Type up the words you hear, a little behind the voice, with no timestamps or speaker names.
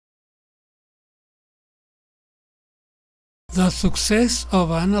The success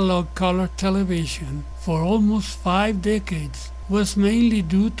of analog color television for almost 5 decades was mainly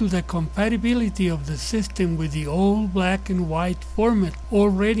due to the compatibility of the system with the old black and white format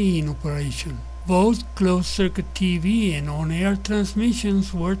already in operation. Both closed-circuit TV and on-air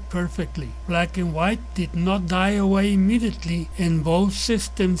transmissions worked perfectly. Black and white did not die away immediately, and both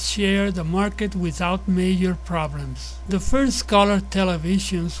systems shared the market without major problems. The first color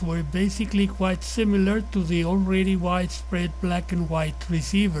televisions were basically quite similar to the already widespread black and white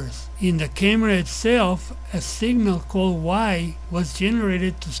receivers. In the camera itself, a signal called Y was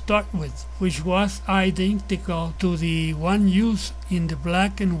generated to start with, which was identical to the one used in the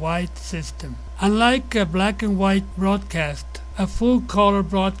black and white system. Unlike a black and white broadcast, a full color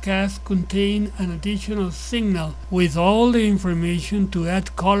broadcast contained an additional signal with all the information to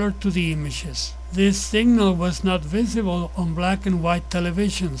add color to the images. This signal was not visible on black and white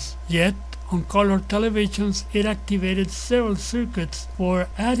televisions, yet on color televisions it activated several circuits for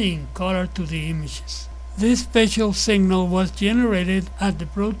adding color to the images. This special signal was generated at the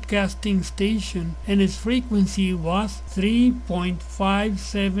broadcasting station, and its frequency was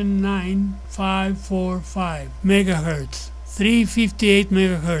 3.579545 MHz, 358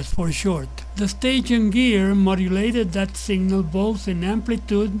 MHz for short. The station gear modulated that signal both in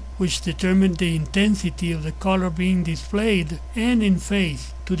amplitude, which determined the intensity of the color being displayed, and in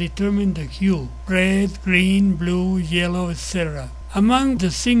phase, to determine the hue, red, green, blue, yellow, etc. Among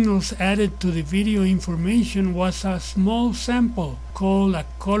the signals added to the video information was a small sample called a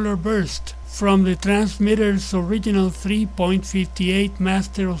color burst from the transmitter's original 3.58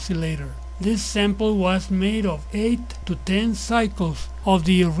 master oscillator. This sample was made of 8 to 10 cycles of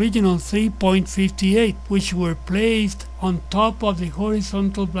the original 3.58, which were placed on top of the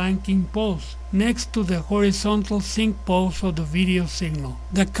horizontal blanking poles, next to the horizontal sync poles of the video signal.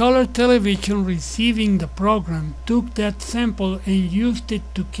 The color television receiving the program took that sample and used it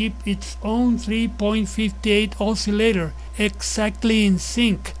to keep its own 3.58 oscillator exactly in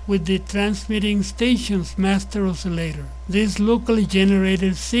sync with the transmitting station's master oscillator. This locally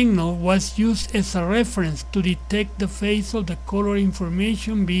generated signal was used as a reference to detect the phase of the color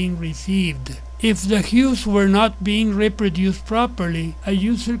information being received. If the hues were not being reproduced properly, a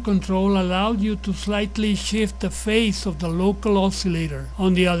user control allowed you to slightly shift the phase of the local oscillator.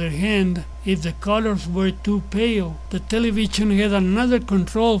 On the other hand, if the colors were too pale, the television had another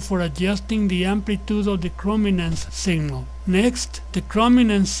control for adjusting the amplitude of the chrominance signal. Next, the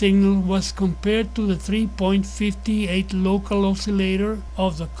chrominance signal was compared to the 3.58 local oscillator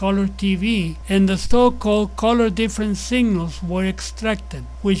of the color TV, and the so-called color difference signals were extracted,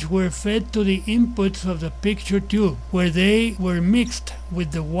 which were fed to the inputs of the picture tube, where they were mixed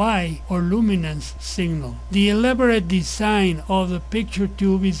with the Y or luminance signal. The elaborate design of the picture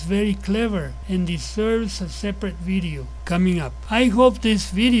tube is very clever and deserves a separate video coming up. I hope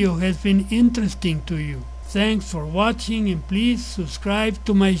this video has been interesting to you. Thanks for watching, and please subscribe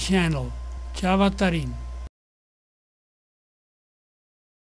to my channel. Chava Tarin.